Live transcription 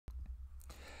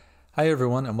Hi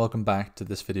everyone, and welcome back to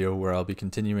this video where I'll be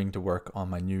continuing to work on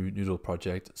my new Noodle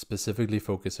project, specifically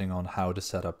focusing on how to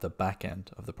set up the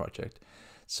backend of the project.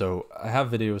 So I have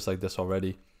videos like this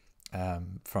already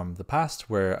from the past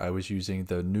where I was using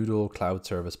the Noodl Cloud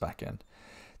Service backend.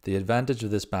 The advantage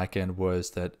of this backend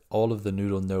was that all of the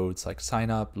Noodle nodes like sign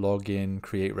up, login,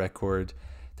 create record,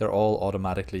 they're all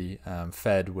automatically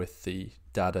fed with the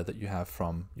data that you have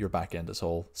from your backend. It's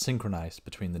all synchronized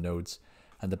between the nodes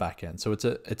and the backend. So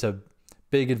it's a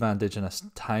big advantage and a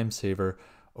time saver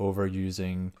over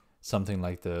using something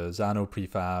like the Xano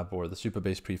prefab or the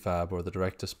Supabase prefab or the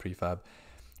Directus prefab,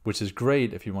 which is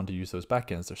great if you want to use those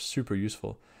backends. They're super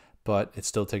useful, but it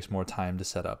still takes more time to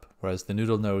set up. Whereas the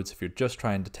Noodle nodes, if you're just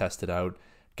trying to test it out,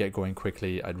 get going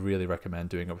quickly, I'd really recommend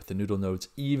doing it with the Noodle nodes.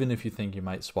 Even if you think you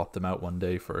might swap them out one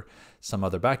day for some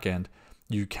other backend,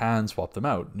 you can swap them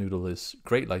out. Noodle is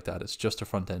great like that. It's just a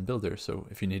front-end builder. So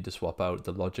if you need to swap out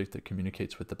the logic that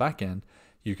communicates with the backend,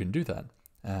 you can do that.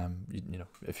 You know,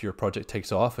 if your project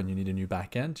takes off and you need a new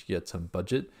backend, you get some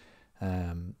budget,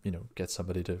 get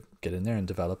somebody to get in there and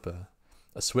develop a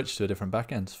switch to a different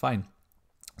backend. It's fine.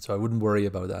 So I wouldn't worry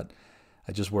about that.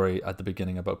 I just worry at the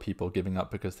beginning about people giving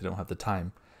up because they don't have the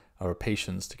time or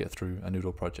patience to get through a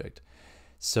Noodle project.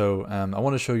 So I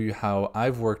want to show you how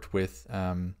I've worked with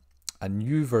a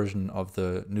new version of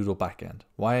the Noodle backend.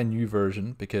 Why a new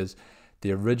version? Because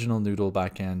the original Noodle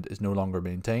backend is no longer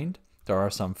maintained. There are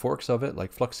some forks of it,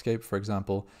 like Fluxscape, for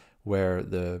example, where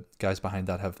the guys behind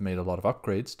that have made a lot of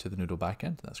upgrades to the Noodle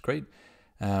backend. That's great.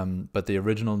 But the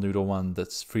original Noodle one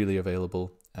that's freely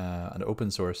available and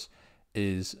open source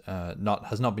has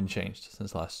not been changed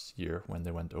since last year when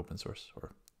they went open source,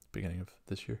 or beginning of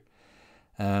this year.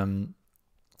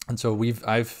 And so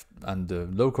I've and the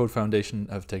Low Code Foundation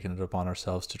have taken it upon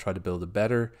ourselves to try to build a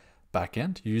better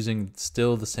backend using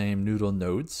still the same Noodle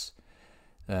nodes.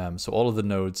 So all of the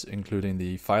nodes, including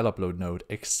the file upload node,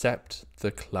 except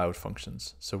the cloud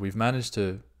functions. So we've managed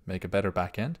to make a better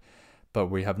backend, but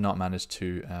we have not managed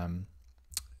to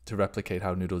replicate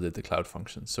how Noodle did the cloud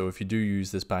functions. So if you do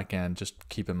use this backend, just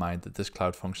keep in mind that this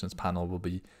cloud functions panel will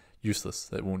be useless.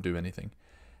 It won't do anything.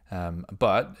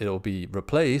 But it'll be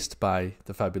replaced by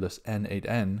the fabulous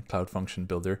n8n Cloud Function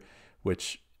Builder,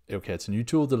 which, okay, it's a new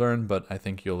tool to learn, but I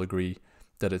think you'll agree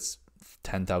that it's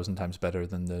 10,000 times better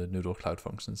than the Noodle Cloud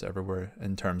Functions ever were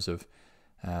in terms of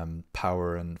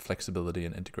power and flexibility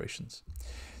and integrations.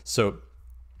 So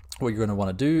what you're going to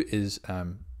want to do is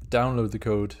download the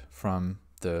code from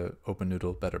the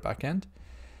OpenNoodl Better Backend.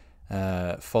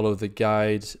 Follow the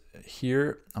guide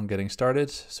here on getting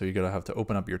started. So you're going to have to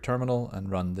open up your terminal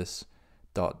and run this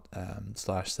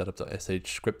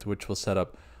 /setup.sh script, which will set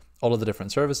up all of the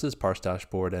different services: Parse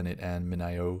dashboard, n8n,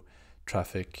 MinIO,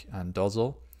 traffic, and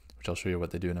Dozzle, which I'll show you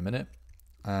what they do in a minute.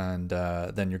 And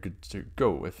then you're good to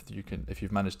go. If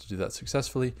you've managed to do that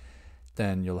successfully,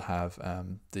 then you'll have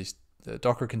the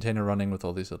Docker container running with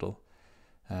all these little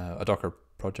a Docker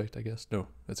project, I guess. No,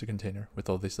 it's a container with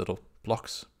all these little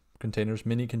blocks, containers,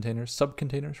 mini containers, sub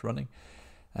containers running.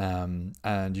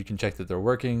 And you can check that they're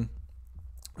working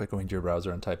by going to your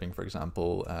browser and typing, for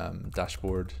example,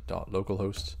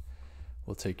 dashboard.localhost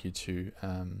will take you to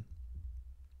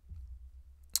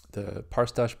the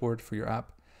Parse dashboard for your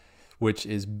app, which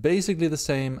is basically the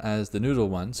same as the Noodle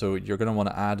one. So you're going to want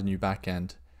to add a new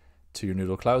backend to your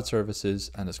Noodle Cloud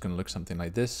Services, and it's going to look something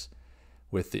like this,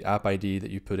 with the app ID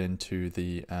that you put into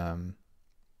the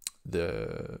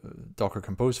Docker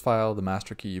Compose file, the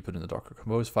master key you put in the Docker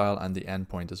Compose file, and the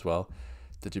endpoint as well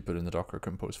that you put in the Docker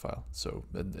Compose file. So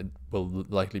it will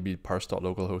likely be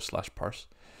parse.localhost/parse.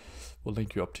 We'll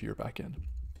link you up to your backend.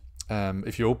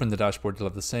 If you open the dashboard, you'll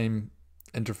have the same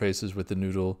interfaces with the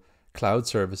Noodle Cloud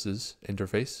Services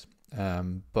interface,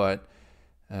 but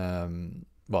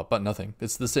nothing.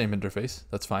 It's the same interface.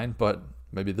 That's fine. But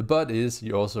maybe the but is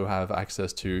you also have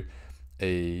access to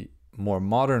a more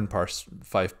modern Parse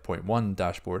 5.1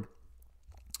 dashboard,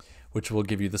 which will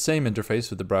give you the same interface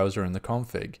with the browser and the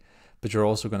config, but you're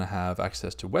also going to have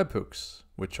access to webhooks,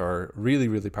 which are really,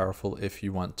 really powerful if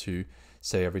you want to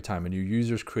say every time a new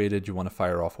user is created, you want to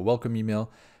fire off a welcome email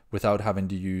without having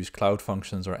to use cloud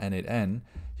functions or n8n.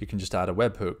 You can just add a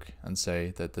webhook and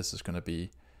say that this is going to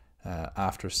be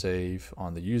after save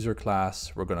on the user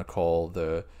class. We're going to call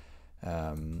the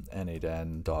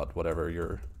n8n dot whatever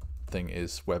your thing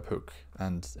is webhook,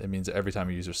 and it means that every time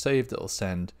a user saved, it'll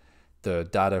send the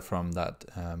data from that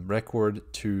record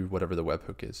to whatever the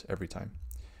webhook is every time,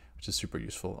 which is super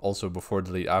useful. Also, before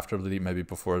delete, after delete, maybe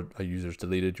before a user's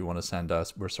deleted, you want to send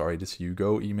us "we're sorry to see you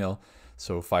go" email.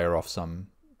 So fire off some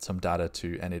data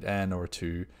to n8n or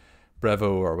to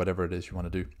Brevo or whatever it is you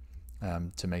want to do.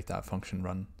 to make that function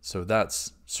run. So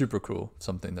that's super cool,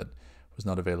 something that was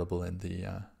not available in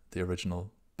the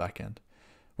original backend.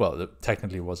 Well, it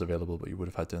technically was available, but you would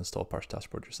have had to install Parse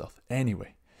dashboard yourself.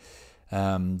 Anyway,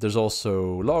 there's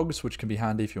also logs, which can be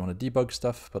handy if you want to debug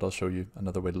stuff, but I'll show you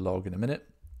another way to log in a minute.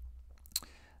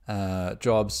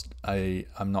 Jobs,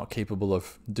 I'm not capable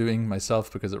of doing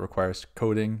myself because it requires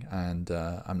coding, and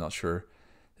I'm not sure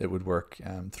it would work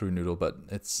through Noodle, but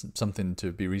it's something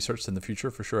to be researched in the future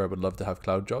for sure. I would love to have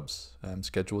cloud jobs,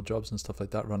 scheduled jobs and stuff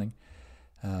like that running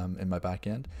in my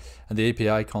backend. And the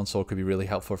API console could be really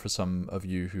helpful for some of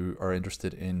you who are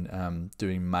interested in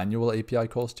doing manual API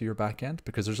calls to your backend,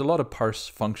 because there's a lot of parse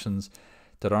functions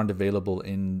that aren't available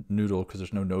in Noodle because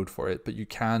there's no node for it, but you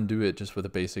can do it just with a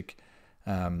basic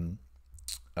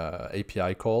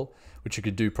API call, which you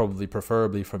could do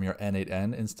preferably from your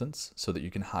n8n instance, so that you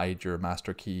can hide your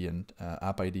master key and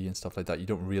app ID and stuff like that. You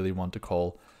don't really want to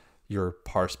call your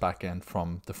parse backend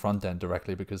from the front end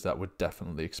directly, because that would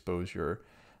definitely expose your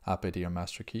app ID or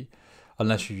master key,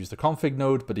 unless you use the config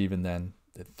node. But even then,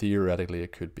 theoretically,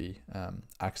 it could be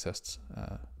accessed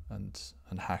and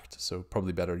hacked. So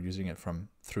probably better using it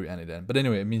through n8n. But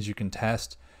anyway, it means you can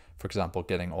test, for example,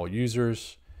 getting all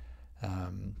users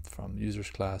from users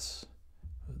class.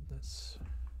 This,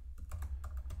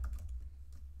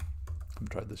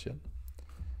 haven't tried this yet.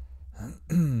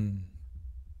 No,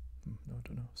 I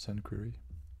don't know. Send query.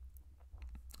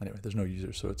 Anyway, there's no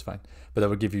users, so it's fine. But that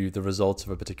would give you the results of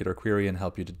a particular query and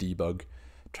help you to debug,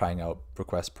 trying out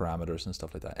request parameters and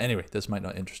stuff like that. Anyway, this might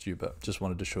not interest you, but just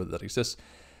wanted to show that exists.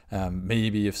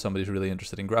 Maybe if somebody's really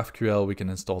interested in GraphQL, we can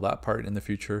install that part in the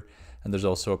future. And there's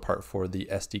also a part for the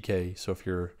SDK. So if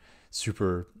you're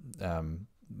super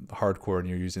hardcore and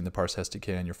you're using the Parse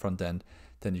SDK on your front end,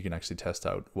 then you can actually test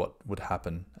out what would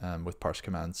happen with parse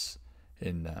commands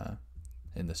in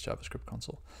this JavaScript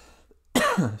console.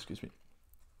 Excuse me.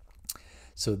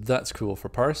 So that's cool for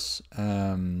parse.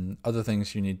 Other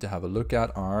things you need to have a look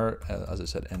at are, as I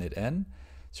said, n8n.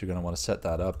 So you're going to want to set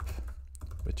that up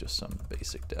with just some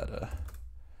basic data.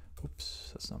 Oops,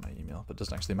 that's not my email, but it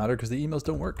doesn't actually matter because the emails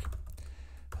don't work.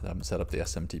 I haven't set up the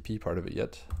SMTP part of it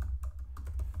yet.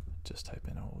 Just type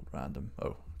in old random.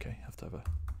 Oh, okay. Have to have a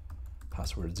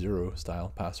password 0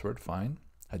 style password. Fine.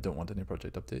 I don't want any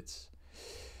project updates.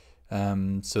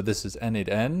 So this is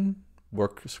n8n,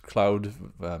 Cloud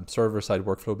server-side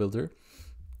workflow builder.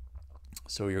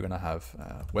 So you're going to have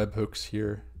webhooks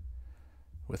here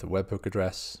with a webhook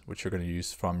address, which you're going to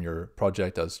use from your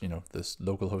project as, this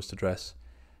localhost address.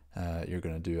 You're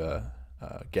going to do a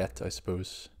get, I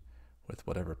suppose, with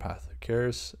whatever path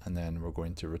occurs, and then we're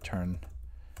going to return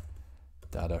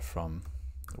data from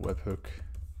the webhook,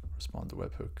 respond to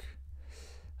webhook,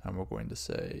 and we're going to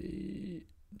say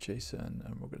JSON,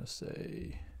 and we're going to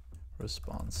say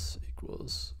response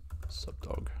equals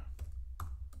subdog,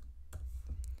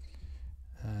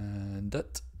 and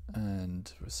that,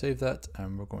 and we'll save that,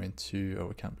 and we're going to,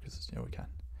 we can't because we can,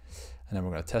 and then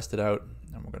we're going to test it out,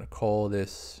 and we're going to call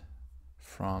this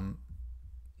from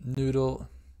Noodle.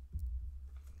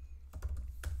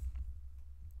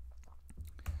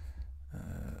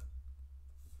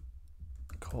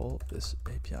 Call this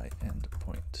API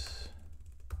endpoint.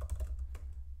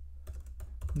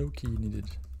 No key needed.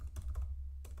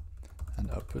 And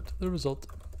output the result.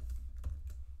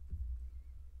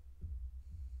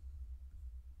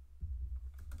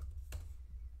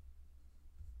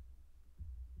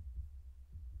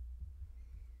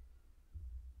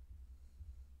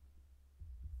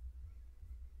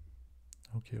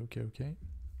 Okay.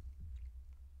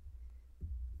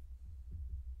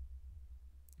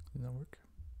 Did that work?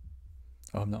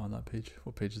 Oh, I'm not on that page.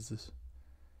 What page is this?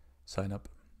 Sign up.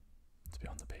 To be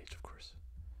on the page, of course.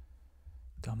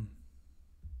 Dumb.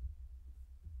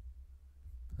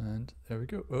 And there we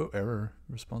go. Oh, error.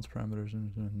 Response parameters.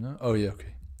 No. Oh, yeah,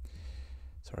 okay.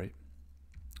 Sorry.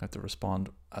 I have to respond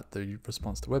at the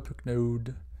response to webhook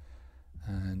node.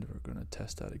 And we're going to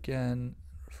test that again.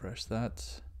 Refresh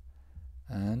that.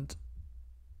 And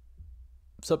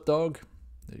subdog.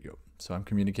 There you go. So I'm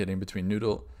communicating between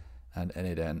Noodle and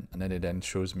n8n. And n8n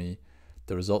shows me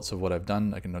the results of what I've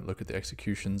done. I can look at the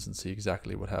executions and see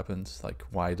exactly what happens. Like,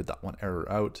 why did that one error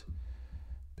out?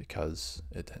 Because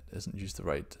it hasn't used the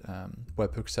right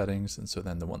webhook settings. And so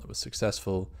then the one that was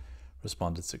successful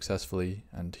responded successfully.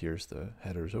 And here's the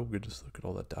headers. Oh, goodness, look at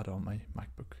all that data on my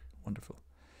MacBook. Wonderful.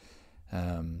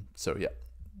 So yeah,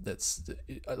 that's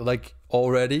like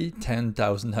already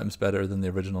 10,000 times better than the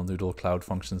original Noodle Cloud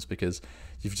functions, because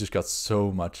you've just got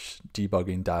so much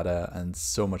debugging data and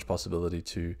so much possibility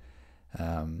to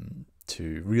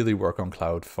really work on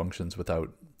cloud functions without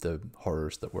the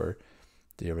horrors that were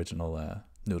the original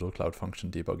Noodle Cloud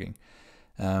Function debugging.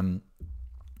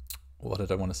 What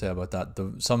did I want to say about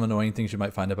that? Some annoying things you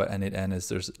might find about n8n is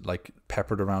there's like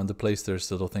peppered around the place. There's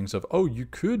little things of, oh, you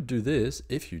could do this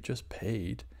if you just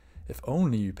paid. If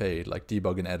only you paid. Like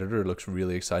debug an editor looks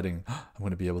really exciting. I'm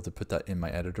going to be able to put that in my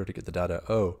editor to get the data.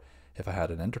 Oh, if I had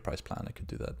an enterprise plan, I could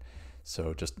do that.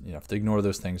 So just, you have to ignore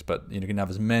those things, but you can have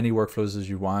as many workflows as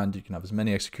you want. You can have as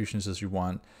many executions as you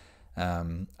want.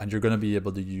 And you're going to be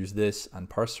able to use this and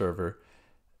Parse server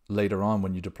later on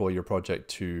when you deploy your project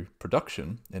to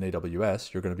production in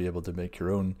AWS. You're going to be able to make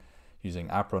your own using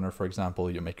App Runner, for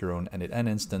example. You'll make your own n8n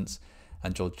instance,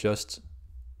 and you'll just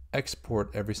export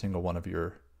every single one of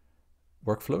your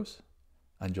workflows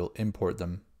and you'll import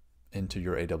them into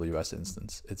your AWS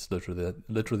instance. It's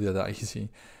literally that easy.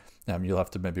 You'll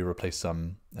have to maybe replace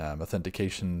some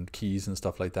authentication keys and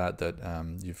stuff like that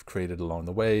you've created along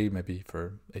the way, maybe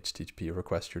for HTTP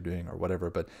requests you're doing or whatever,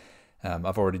 but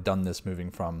I've already done this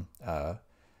moving from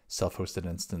self-hosted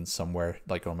instance somewhere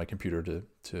like on my computer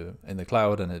to in the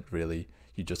cloud, and it really,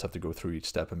 you just have to go through each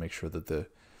step and make sure that the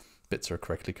bits are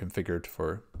correctly configured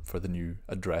for the new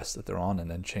address that they're on, and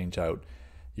then change out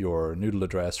your Noodle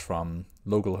address from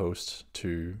localhost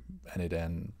to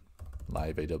n8n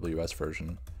live AWS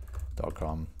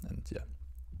version.com, and yeah,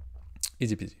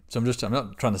 easy peasy. So I'm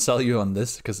not trying to sell you on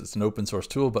this because it's an open source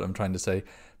tool, but I'm trying to say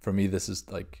for me this is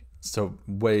like so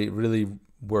really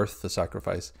worth the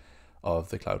sacrifice of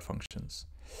the cloud functions.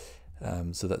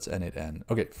 So that's n8n.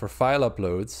 Okay, for file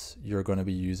uploads, you're going to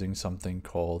be using something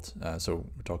called, so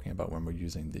we're talking about when we're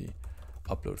using the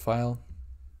upload file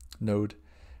node,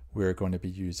 we're going to be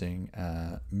using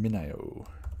MinIO.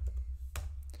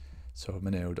 So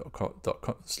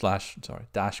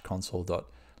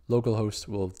minio.com/console.localhost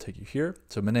will take you here.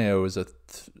 So MinIO is a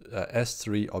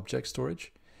S3 object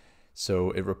storage.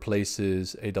 So it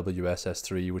replaces AWS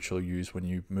S3, which you'll use when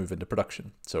you move into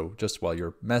production. So just while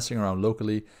you're messing around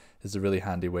locally, is a really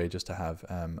handy way just to have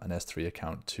an S3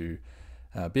 account to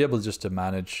be able just to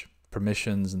manage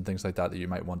permissions and things like that you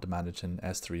might want to manage in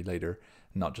S3 later,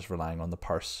 not just relying on the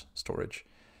Parse storage.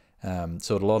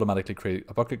 So it'll automatically create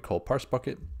a bucket called Parse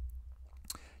bucket.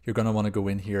 You're going to want to go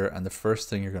in here, and the first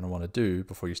thing you're going to want to do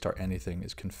before you start anything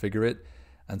is configure it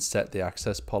and set the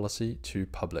access policy to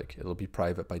public. It'll be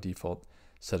private by default.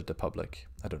 Set it to public.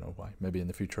 I don't know why. Maybe in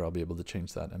the future I'll be able to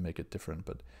change that and make it different,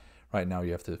 but right now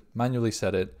you have to manually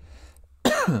set it.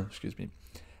 Excuse me.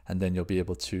 And then you'll be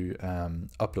able to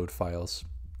upload files.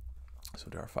 So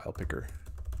to our file picker.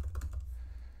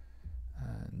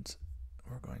 And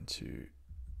we're going to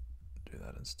do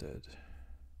that instead.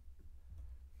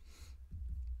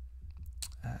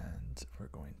 And we're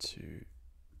going to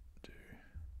do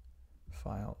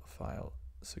file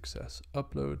success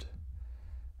upload,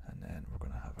 and then we're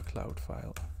going to have a cloud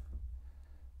file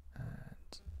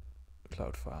and the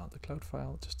cloud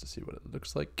file just to see what it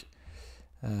looks like.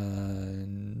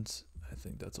 And I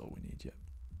think that's all we need yet.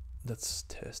 Let's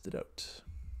test it out.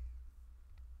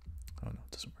 Oh no,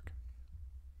 it doesn't work.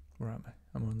 Where am I?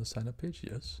 I'm on the sign up page.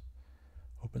 Yes.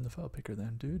 Open the file picker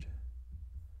then, dude.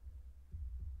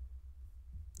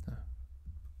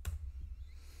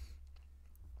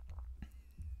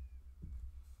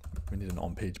 We need an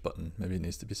on-page button. Maybe it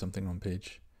needs to be something on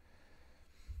page.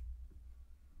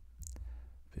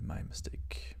 Be my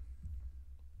mistake.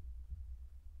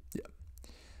 Yeah.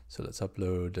 So let's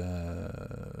upload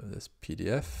this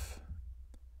PDF.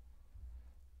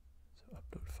 So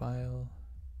upload file.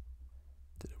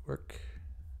 Did it work?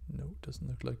 No, it doesn't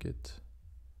look like it.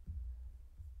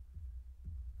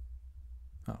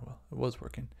 Oh, well, it was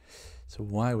working. So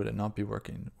why would it not be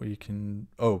working? We can,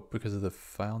 oh, because of the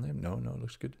file name? No, it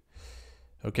looks good.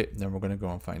 Okay, then we're going to go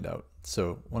and find out.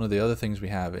 So one of the other things we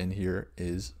have in here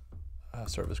is a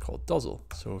service called Dozzle.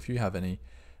 So if you have any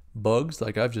bugs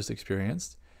like I've just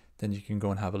experienced, then you can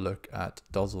go and have a look at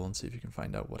Dozzle and see if you can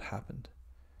find out what happened,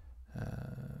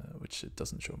 which it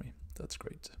doesn't show me. That's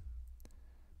great.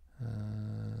 No,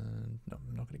 I'm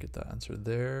not going to get that answer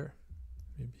there.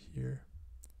 Maybe here.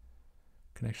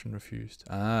 Connection refused.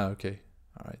 Ah, okay.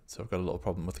 All right, so I've got a little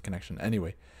problem with the connection.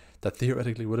 Anyway, that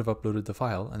theoretically would have uploaded the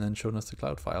file and then shown us the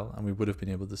cloud file, and we would have been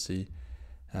able to see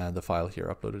the file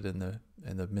here uploaded in the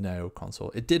MinIO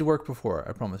console. It did work before,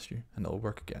 I promise you, and it'll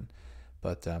work again.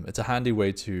 But it's a handy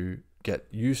way to get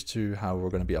used to how we're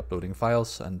going to be uploading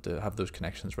files and have those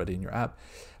connections ready in your app.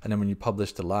 And then when you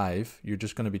publish to live, you're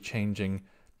just going to be changing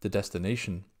the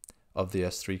destination of the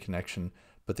S3 connection,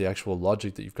 but the actual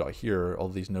logic that you've got here, all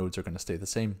these nodes are going to stay the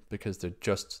same because they're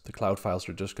just, the cloud files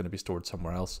are just going to be stored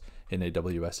somewhere else in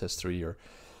AWS S3 or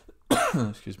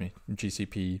excuse me,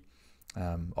 GCP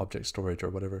object storage or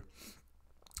whatever.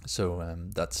 So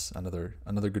that's another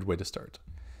good way to start.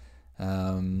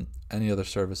 Any other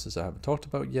services I haven't talked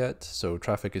about yet? So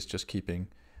traffic is just keeping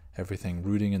everything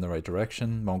routing in the right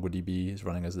direction. MongoDB is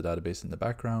running as the database in the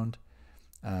background.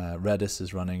 Redis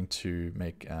is running to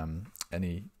make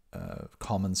any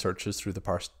common searches through the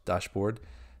Parse dashboard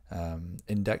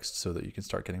indexed so that you can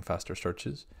start getting faster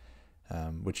searches,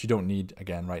 which you don't need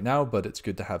again right now, but it's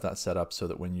good to have that set up so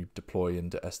that when you deploy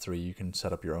into S3, you can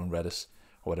set up your own Redis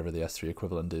or whatever the S3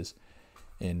 equivalent is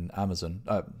in Amazon,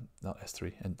 not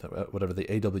S3, and whatever the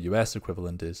AWS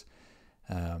equivalent is,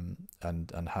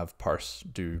 and have Parse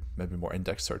do maybe more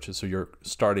index searches. So you're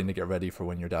starting to get ready for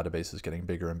when your database is getting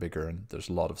bigger and bigger, and there's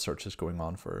a lot of searches going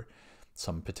on for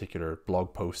some particular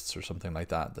blog posts or something like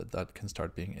that, that can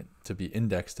start being to be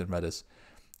indexed in Redis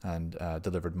and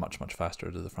delivered much faster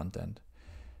to the front end.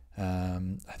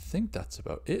 I think that's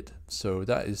about it. So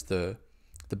that is the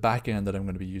back end that I'm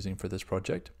going to be using for this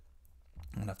project.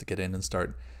 I'm gonna have to get in and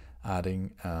start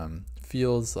adding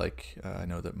fields. Like I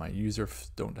know that my user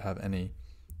don't have any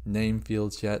name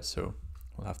fields yet, so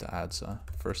we'll have to add a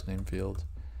first name field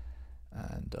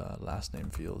and last name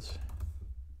fields,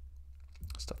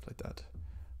 stuff like that,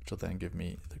 which will then give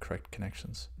me the correct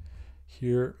connections.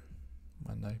 Here,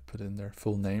 when I put in their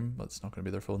full name, but it's not going to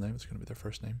be their full name, it's going to be their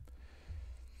first name.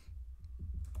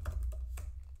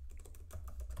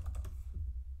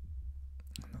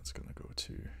 And that's going to go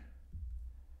to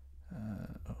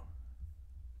oh,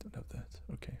 don't have that.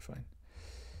 Okay, fine.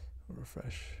 We'll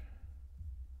refresh.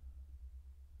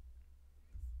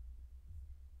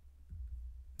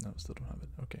 No, still don't have it.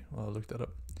 Okay, well, I'll look that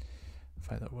up.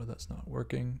 Find out why that's not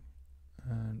working.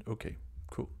 And okay,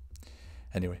 cool.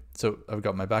 Anyway, so I've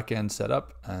got my backend set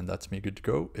up, and that's me good to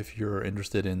go. If you're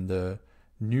interested in the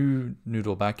new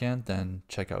Noodle backend, then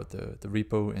check out the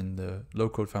repo in the Low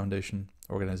Code Foundation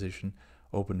organization,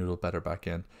 OpenNoodl Better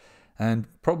Backend. And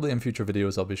probably in future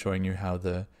videos, I'll be showing you how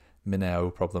the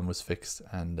MinIO problem was fixed,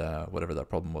 and whatever that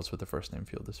problem was with the first name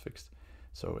field is fixed.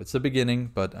 So it's the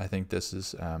beginning, but I think this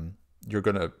is, you're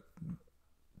going to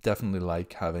definitely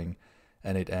like having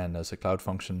n8n as a cloud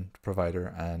function provider.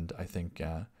 And I think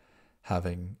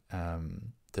having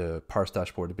the Parse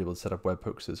dashboard to be able to set up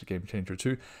webhooks is a game changer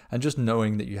too. And just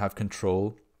knowing that you have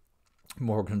control,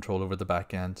 more control over the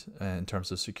backend in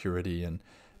terms of security and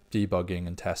debugging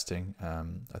and testing,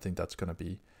 I think that's going to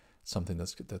be something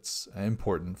that's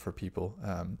important for people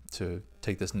to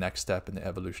take this next step in the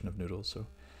evolution of Noodle. So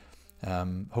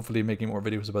hopefully making more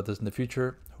videos about this in the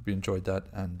future. Hope you enjoyed that,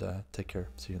 and take care.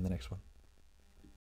 See you in the next one.